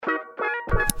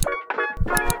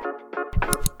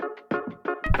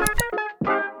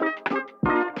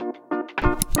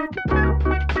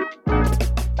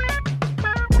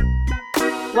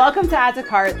Welcome to Add to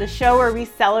Cart, the show where we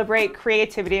celebrate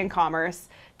creativity and commerce.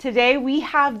 Today we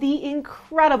have the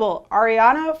incredible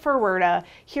Arianna Ferwerda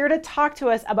here to talk to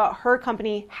us about her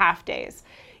company, Halfdays.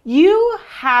 You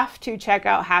have to check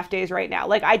out Halfdays right now.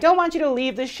 Like, I don't want you to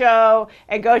leave the show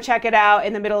and go check it out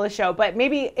in the middle of the show, but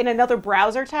maybe in another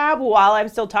browser tab while I'm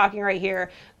still talking right here,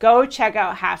 go check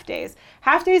out Halfdays.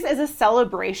 Halfdays is a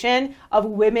celebration of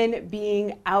women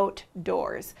being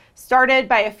outdoors. Started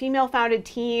by a female-founded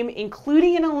team,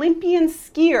 including an Olympian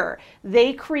skier,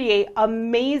 they create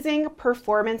amazing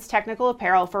performance technical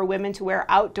apparel for women to wear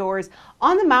outdoors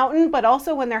on the mountain, but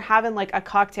also when they're having like a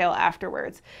cocktail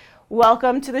afterwards.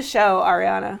 Welcome to the show,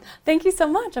 Ariana. Thank you so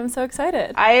much. I'm so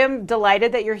excited. I am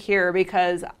delighted that you're here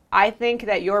because I think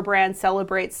that your brand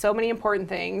celebrates so many important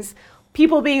things.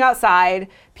 People being outside,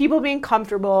 people being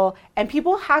comfortable, and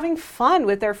people having fun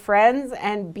with their friends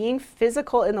and being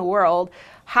physical in the world.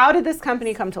 How did this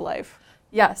company come to life?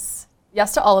 Yes.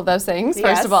 Yes to all of those things,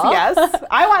 first of all. Yes.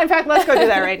 In fact, let's go do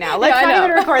that right now. Let's not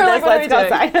even record this. Let's go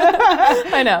outside.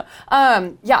 I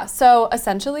know. So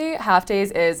essentially,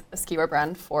 Halfdays is a skiwear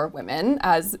brand for women,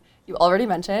 as you already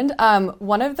mentioned.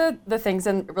 One of the things,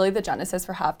 and really the genesis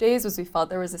for Halfdays, was we felt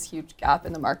there was this huge gap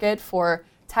in the market for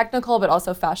technical but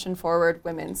also fashion-forward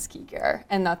women's ski gear.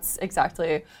 And that's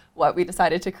exactly what we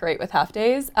decided to create with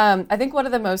Halfdays. I think one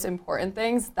of the most important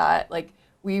things that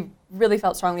we really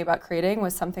felt strongly about creating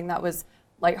was something that was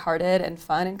lighthearted and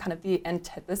fun and kind of the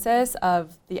antithesis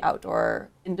of the outdoor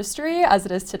industry as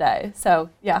it is today. So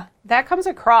yeah. That comes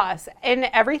across in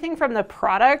everything from the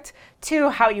product to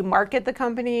how you market the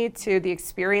company to the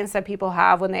experience that people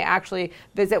have when they actually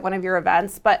visit one of your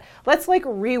events. But let's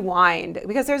rewind,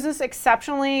 because there's this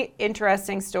exceptionally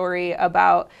interesting story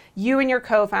about you and your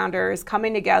co-founders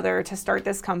coming together to start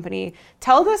this company.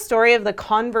 Tell the story of the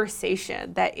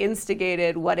conversation that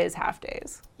instigated what is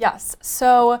Halfdays. Yes.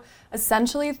 So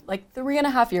essentially,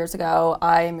 3.5 years ago,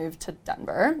 I moved to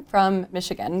Denver from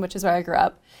Michigan, which is where I grew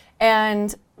up.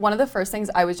 And one of the first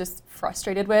things I was just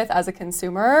frustrated with as a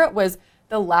consumer was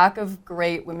the lack of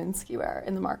great women's ski wear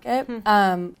in the market.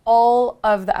 All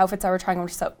of the outfits I were trying were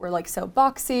so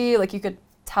boxy. You could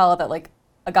tell that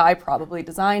a guy probably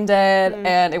designed it,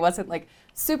 and it wasn't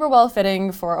super well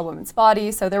fitting for a woman's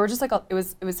body. So there were just it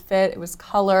was fit, it was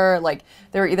color,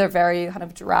 they were either very kind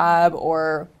of drab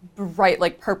or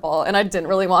bright purple, and I didn't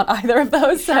really want either of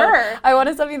those. Sure. So I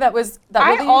wanted something that was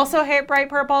I also hate bright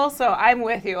purple, so I'm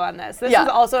with you on this. This is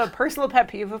also a personal pet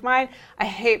peeve of mine. I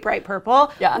hate bright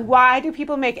purple. Yeah. Why do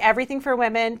people make everything for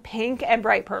women pink and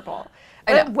bright purple?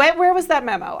 Where was that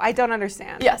memo? I don't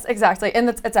understand. Yes, exactly. And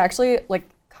it's actually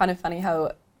kind of funny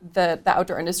how the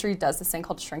outdoor industry does this thing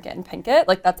called shrink it and pink it.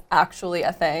 That's actually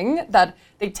a thing that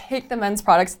they take the men's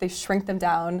products, they shrink them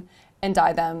down and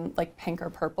dye them pink or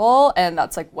purple, and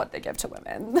that's what they give to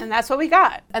women. And that's what we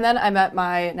got. And then I met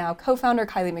my now co-founder,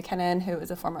 Kylie McKinnon, who is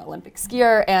a former Olympic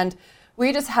skier, and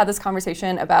we just had this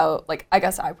conversation about, I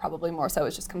guess I probably more so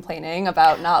was just complaining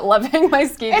about not loving my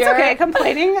ski gear. It's okay,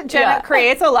 complaining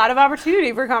creates a lot of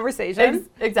opportunity for conversation.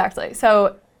 Exactly.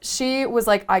 So she was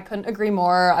I couldn't agree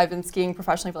more. I've been skiing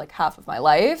professionally for half of my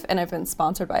life, and I've been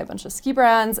sponsored by a bunch of ski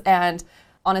brands. And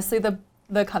honestly,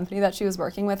 the company that she was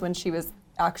working with when she was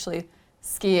actually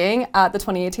skiing at the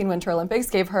 2018 Winter Olympics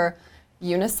gave her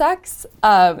unisex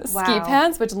ski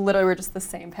pants, which literally were just the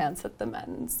same pants that the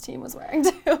men's team was wearing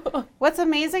too. What's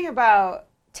amazing about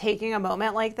taking a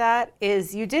moment like that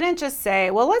is you didn't just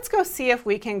say, well, let's go see if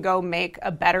we can go make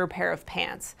a better pair of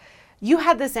pants. You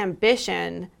had this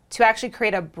ambition to actually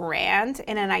create a brand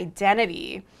and an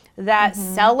identity that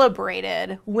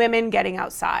celebrated women getting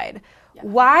outside. Yeah.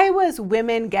 Why was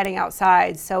women getting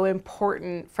outside so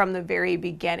important from the very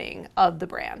beginning of the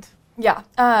brand? Yeah,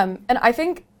 and I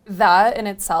think that in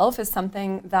itself is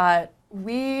something that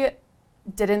we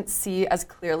didn't see as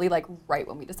clearly right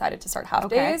when we decided to start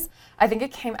Halfdays. Okay. I think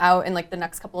it came out in the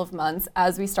next couple of months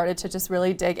as we started to just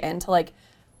really dig into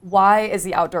why is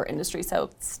the outdoor industry so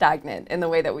stagnant in the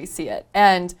way that we see it?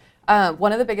 And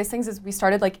one of the biggest things is we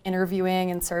started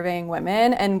interviewing and surveying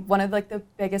women, and one of the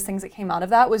biggest things that came out of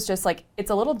that was just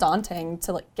it's a little daunting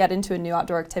to get into a new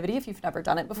outdoor activity if you've never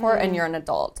done it before and you're an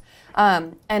adult.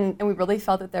 And we really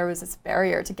felt that there was this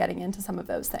barrier to getting into some of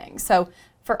those things. So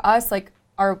for us,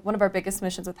 one of our biggest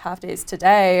missions with Halfdays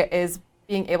today is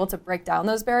being able to break down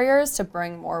those barriers to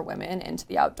bring more women into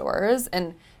the outdoors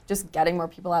and just getting more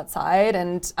people outside.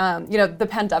 And, the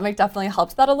pandemic definitely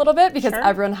helped that a little bit because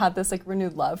everyone had this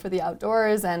renewed love for the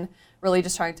outdoors and really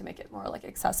just trying to make it more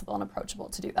accessible and approachable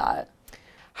to do that.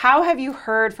 How have you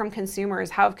heard from consumers?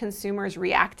 How have consumers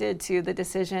reacted to the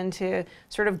decision to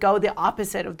sort of go the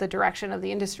opposite of the direction of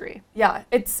the industry? Yeah,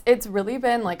 it's really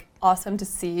been like awesome to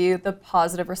see the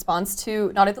positive response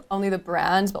to not only the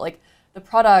brand, but like the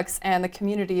products and the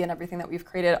community and everything that we've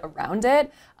created around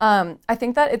it. I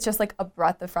think that it's just like a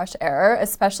breath of fresh air,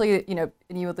 especially, you know,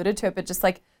 and you alluded to it, but just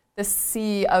like the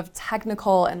sea of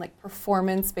technical and like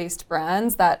performance-based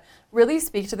brands that really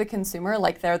speak to the consumer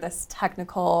like they're this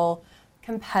technical,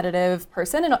 competitive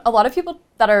person. And a lot of people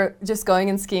that are just going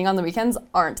and skiing on the weekends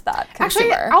aren't that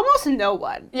consumer. Actually, almost no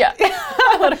one. Yeah,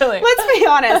 literally. Let's be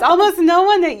honest. Almost no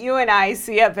one that you and I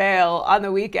see at Vail on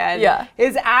the weekend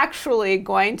is actually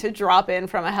going to drop in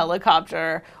from a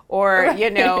helicopter or, you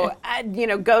know,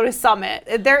 go to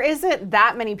Summit. There isn't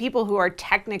that many people who are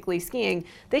technically skiing.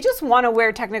 They just want to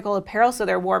wear technical apparel so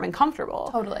they're warm and comfortable.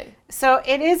 Totally. So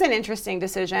it is an interesting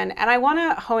decision. And I want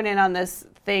to hone in on this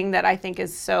thing that I think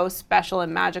is so special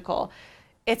and magical.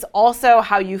 It's also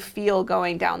how you feel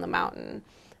going down the mountain.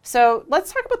 So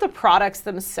let's talk about the products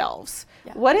themselves.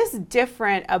 Yeah. What is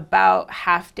different about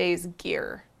Halfdays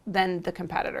gear than the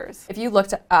competitors? If you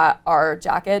looked at our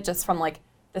jacket just from like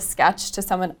the sketch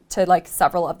to like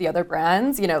several of the other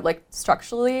brands, you know, like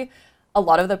structurally, a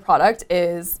lot of the product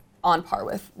is on par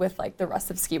with like the rest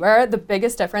of ski wear. The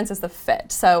biggest difference is the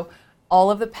fit. So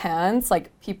all of the pants,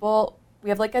 like we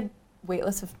have like a wait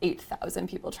list of 8,000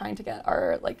 people trying to get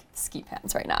our like ski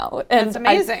pants right now. And that's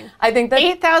amazing. I think that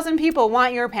 8,000 people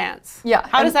want your pants. Yeah.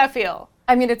 How does that feel?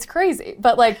 I mean, it's crazy,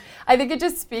 but like, I think it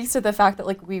just speaks to the fact that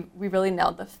like we really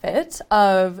nailed the fit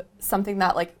of something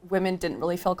that like women didn't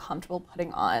really feel comfortable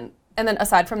putting on. And then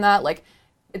aside from that, like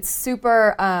it's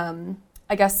super,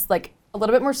 I guess like a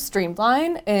little bit more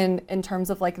streamlined in terms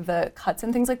of like the cuts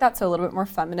and things like that. So a little bit more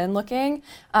feminine looking.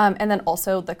 And then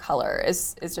also the color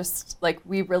is just like,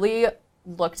 we really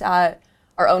looked at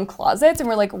our own closets and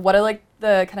we're like, what are like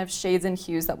the kind of shades and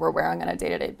hues that we're wearing on a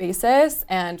day-to-day basis,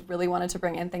 and really wanted to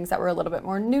bring in things that were a little bit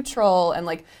more neutral and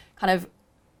like kind of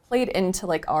played into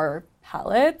like our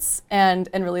palettes and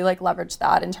really like leverage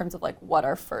that in terms of like what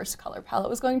our first color palette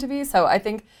was going to be. So I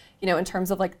think, you know, in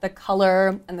terms of like the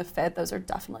color and the fit, those are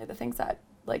definitely the things that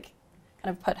like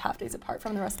kind of put Halfdays apart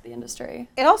from the rest of the industry.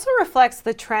 It also reflects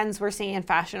the trends we're seeing in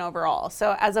fashion overall.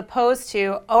 So as opposed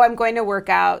to, oh, I'm going to work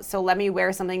out, so let me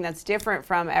wear something that's different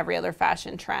from every other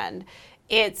fashion trend.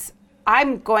 It's,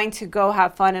 I'm going to go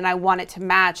have fun and I want it to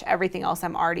match everything else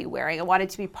I'm already wearing. I want it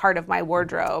to be part of my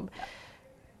wardrobe.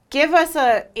 Give us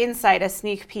a insight, a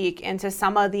sneak peek into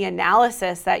some of the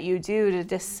analysis that you do to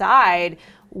decide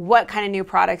what kind of new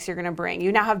products you're going to bring.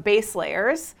 You now have base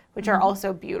layers, which are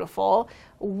also beautiful.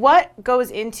 What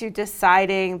goes into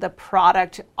deciding the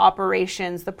product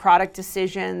operations, the product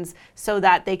decisions, so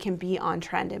that they can be on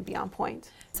trend and be on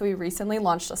point? So we recently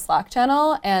launched a Slack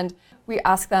channel and we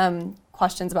ask them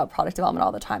questions about product development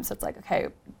all the time. So it's like, okay,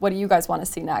 what do you guys want to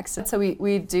see next? And so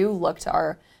we do look to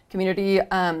our community.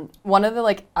 One of the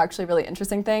like actually really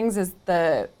interesting things is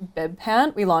the bib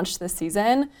pant we launched this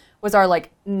season was our like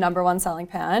 #1 selling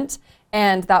pant.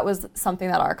 And that was something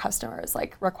that our customers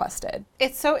like requested.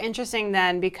 It's so interesting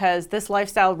then because this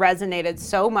lifestyle resonated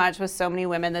so much with so many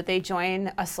women that they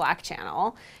join a Slack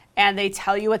channel and they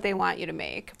tell you what they want you to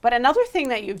make. But another thing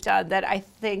that you've done that I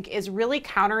think is really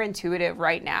counterintuitive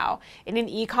right now in an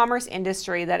e-commerce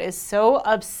industry that is so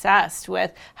obsessed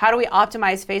with how do we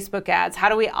optimize Facebook ads? How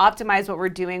do we optimize what we're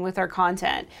doing with our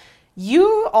content?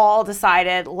 You all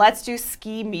decided, let's do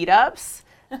ski meetups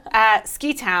at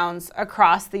ski towns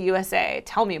across the USA.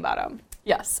 Tell me about them.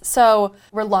 Yes. So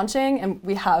we're launching, and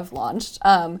we have launched,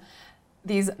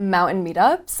 these mountain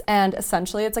meetups. And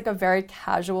essentially it's like a very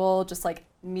casual, just like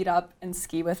meet up and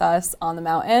ski with us on the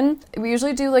mountain. We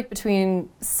usually do like between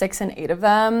 6 and 8 of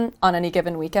them on any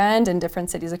given weekend in different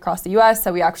cities across the US.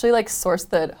 So we actually like source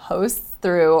the hosts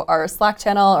through our Slack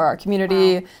channel or our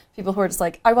community. Wow. People who are just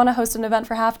like, I want to host an event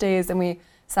for Halfdays, and we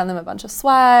send them a bunch of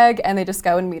swag and they just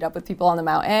go and meet up with people on the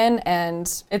mountain,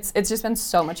 and it's just been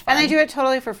so much fun. And they do it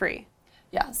totally for free.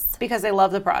 Yes. Because they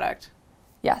love the product.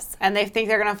 Yes. And they think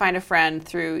they're going to find a friend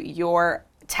through your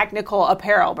technical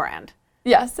apparel brand.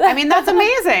 Yes. I mean, that's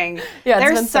amazing. Yeah,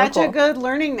 there's such so cool. a good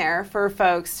learning there for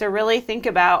folks to really think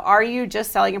about, are you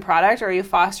just selling a product or are you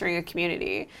fostering a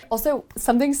community? Also,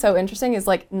 something so interesting is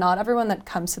like not everyone that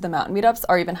comes to the mountain meetups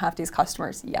are even Halfdays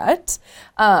customers yet.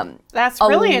 That's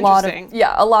really interesting.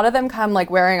 A lot of them come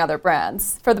like wearing other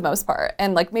brands for the most part.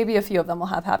 And like maybe a few of them will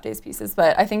have Halfdays pieces,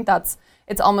 but I think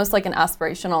it's almost like an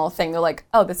aspirational thing. They're like,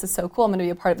 oh, this is so cool. I'm going to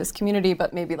be a part of this community,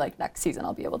 but maybe like next season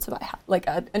I'll be able to buy like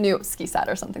a new ski set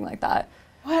or something like that.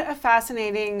 What a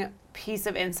fascinating piece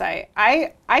of insight.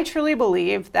 I truly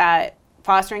believe that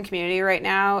fostering community right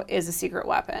now is a secret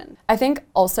weapon. I think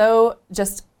also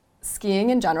just skiing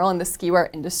in general and the ski wear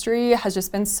industry has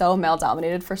just been so male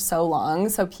dominated for so long.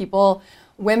 So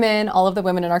women, all of the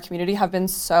women in our community have been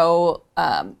so,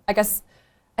 I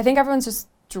think everyone's just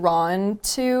drawn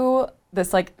to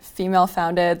this like female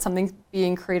founded, something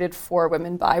being created for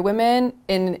women by women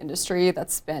in an industry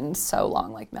that's been so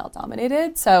long like male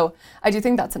dominated. So I do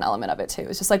think that's an element of it too.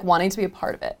 It's just like wanting to be a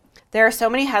part of it. There are so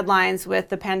many headlines with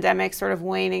the pandemic sort of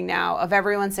waning now of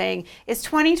everyone saying, is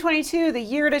 2022 the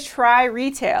year to try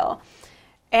retail?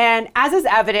 And as is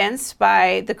evidenced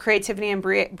by the creativity and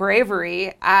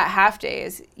bravery at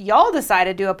Halfdays, y'all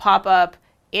decided to do a pop-up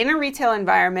in a retail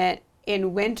environment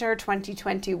in winter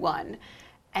 2021.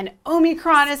 And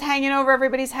Omicron is hanging over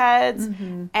everybody's heads.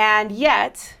 Mm-hmm. And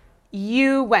yet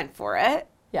you went for it.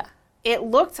 Yeah. It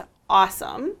looked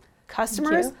awesome.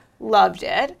 Customers loved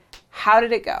it. How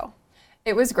did it go?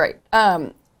 It was great.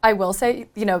 I will say,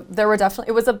 there were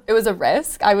definitely, it was a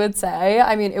risk, I would say.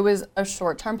 I mean, it was a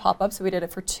short-term pop-up, so we did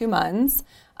it for 2 months.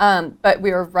 But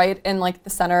we were right in like the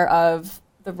center of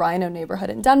the Rhino neighborhood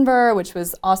in Denver, which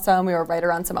was awesome. We were right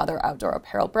around some other outdoor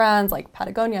apparel brands like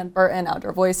Patagonia and Burton,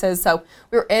 Outdoor Voices. So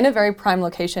we were in a very prime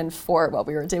location for what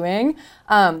we were doing.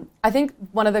 I think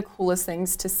one of the coolest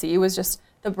things to see was just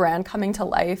the brand coming to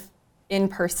life in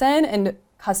person and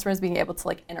customers being able to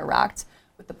like interact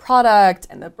with the product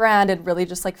and the brand and really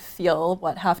just like feel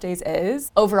what Halfdays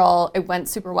is. Overall, it went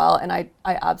super well, and I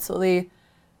absolutely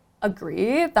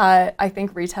agree that I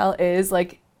think retail is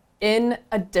like in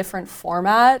a different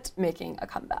format making a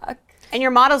comeback. And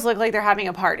your models look like they're having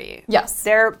a party. Yes.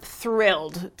 They're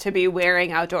thrilled to be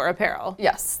wearing outdoor apparel.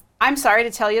 Yes. I'm sorry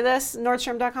to tell you this,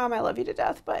 Nordstrom.com, I love you to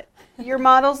death, but your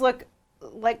models look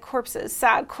like corpses,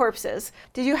 sad corpses.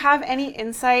 Did you have any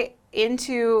insight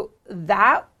into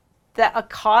that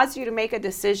caused you to make a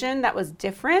decision that was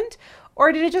different?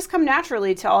 Or did it just come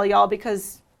naturally to all y'all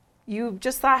because you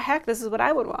just thought, heck, this is what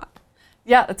I would want?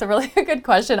 Yeah, that's a really good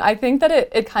question. I think that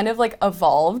it kind of like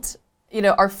evolved.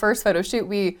 Our first photo shoot,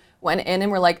 we went in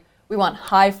and we're like, we want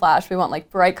high flash, we want like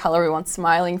bright color, we want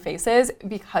smiling faces,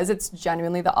 because it's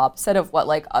genuinely the opposite of what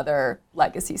like other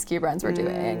legacy ski brands were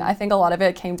doing. I think a lot of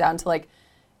it came down to like,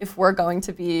 if we're going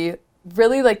to be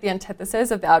really like the antithesis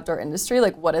of the outdoor industry,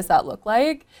 like what does that look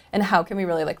like and how can we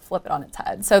really like flip it on its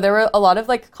head? So there were a lot of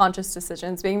like conscious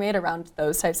decisions being made around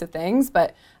those types of things,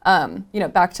 but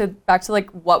back to like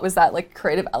what was that like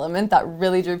creative element that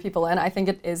really drew people in? I think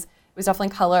it was definitely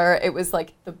color. It was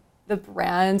like the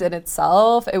brand in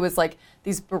itself. It was like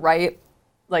these bright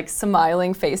like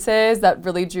smiling faces that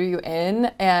really drew you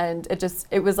in, and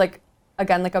it was like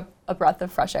again like a breath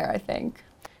of fresh air, I think.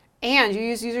 And you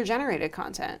use user-generated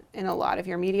content in a lot of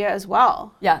your media as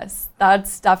well. Yes,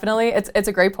 that's definitely, it's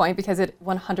a great point because it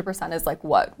 100% is like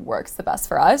what works the best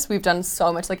for us. We've done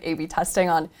so much like A/B testing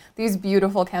on these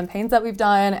beautiful campaigns that we've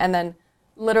done, and then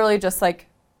literally just like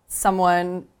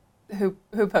someone who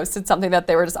posted something that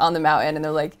they were just on the mountain and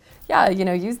they're like, yeah,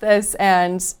 use this,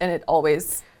 and it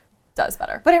always does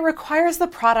better. But it requires the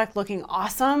product looking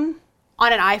awesome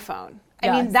on an iPhone. I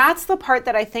mean, that's the part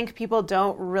that I think people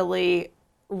don't really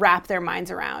wrap their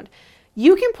minds around.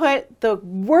 You can put the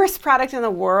worst product in the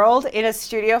world in a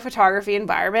studio photography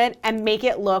environment and make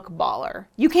it look baller.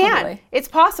 You can. Totally. It's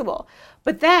possible.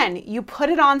 But then you put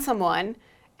it on someone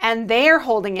and they're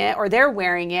holding it or they're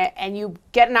wearing it, and you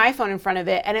get an iPhone in front of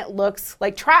it and it looks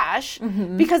like trash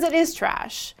because it is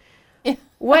trash.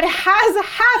 What has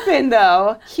happened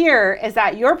though here is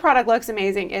that your product looks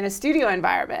amazing in a studio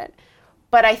environment.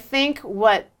 But I think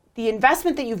what the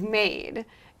investment that you've made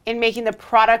in making the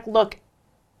product look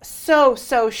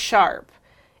so sharp,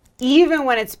 even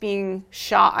when it's being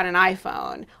shot on an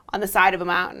iPhone on the side of a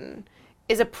mountain,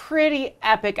 is a pretty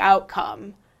epic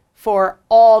outcome for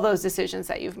all those decisions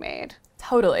that you've made.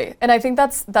 Totally. And I think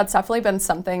that's definitely been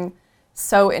something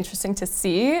so interesting to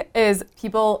see is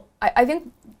people, I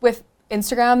think with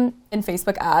Instagram and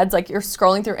Facebook ads, like you're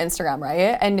scrolling through Instagram,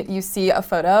 right? And you see a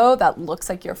photo that looks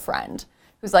like your friend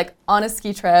who's like on a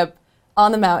ski trip,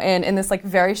 on the mountain in this like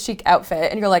very chic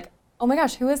outfit, and you're like, oh my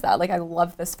gosh, who is that? Like, I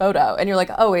love this photo. And you're like,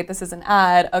 oh wait, this is an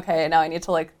ad. Okay, now I need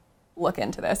to like look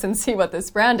into this and see what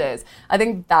this brand is. I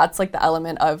think that's like the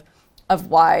element of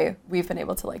why we've been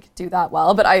able to like do that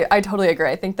well. But I totally agree.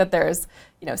 I think that there's,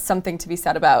 something to be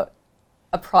said about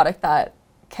a product that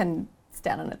can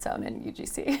stand on its own in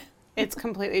UGC. It's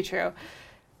completely true.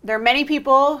 There are many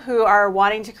people who are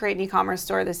wanting to create an e-commerce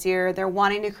store this year. They're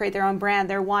wanting to create their own brand.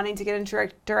 They're wanting to get into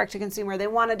direct to consumer. They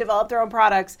want to develop their own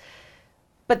products,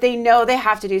 but they know they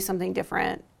have to do something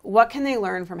different. What can they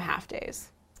learn from Halfdays?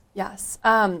 Yes.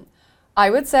 I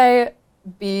would say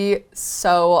be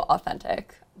so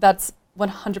authentic. That's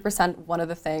 100% one of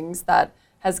the things that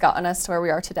has gotten us to where we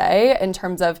are today in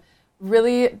terms of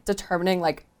really determining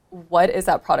like what is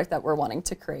that product that we're wanting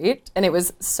to create. And it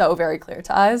was so very clear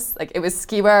to us. Like it was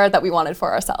ski wear that we wanted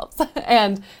for ourselves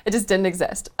and it just didn't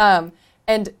exist.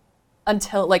 And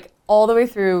until like all the way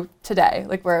through today,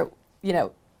 like we're, you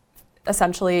know,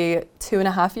 essentially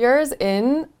 2.5 years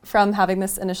in from having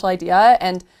this initial idea,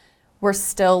 and we're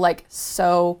still like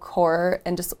so core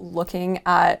and just looking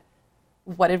at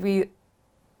what did we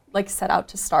like set out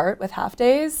to start with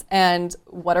Halfdays and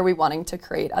what are we wanting to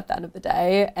create at the end of the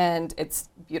day. And it's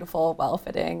beautiful,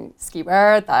 well-fitting ski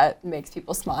wear that makes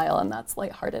people smile and that's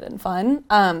lighthearted and fun.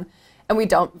 And we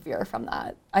don't veer from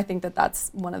that. I think that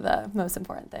that's one of the most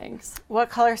important things. What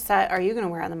color set are you going to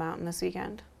wear on the mountain this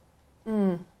weekend?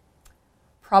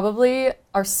 Probably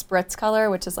our spritz color,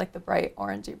 which is like the bright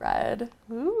orangey red.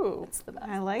 Ooh, it's the best.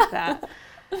 I like that.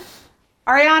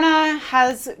 Ariana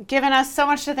has given us so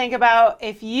much to think about.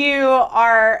 If you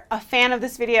are a fan of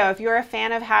this video, if you're a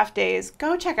fan of Halfdays,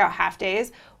 go check out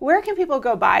Halfdays. Where can people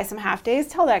go buy some Halfdays?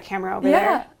 Tell that camera over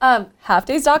there.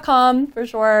 Halfdays.com for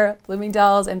sure.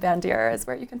 Bloomingdale's and Van Deer is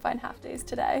where you can find Halfdays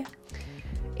today.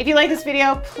 If you like this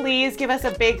video, please give us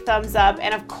a big thumbs up.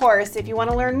 And of course, if you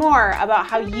want to learn more about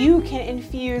how you can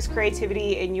infuse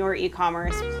creativity in your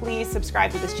e-commerce, please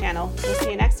subscribe to this channel. We'll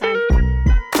see you next time.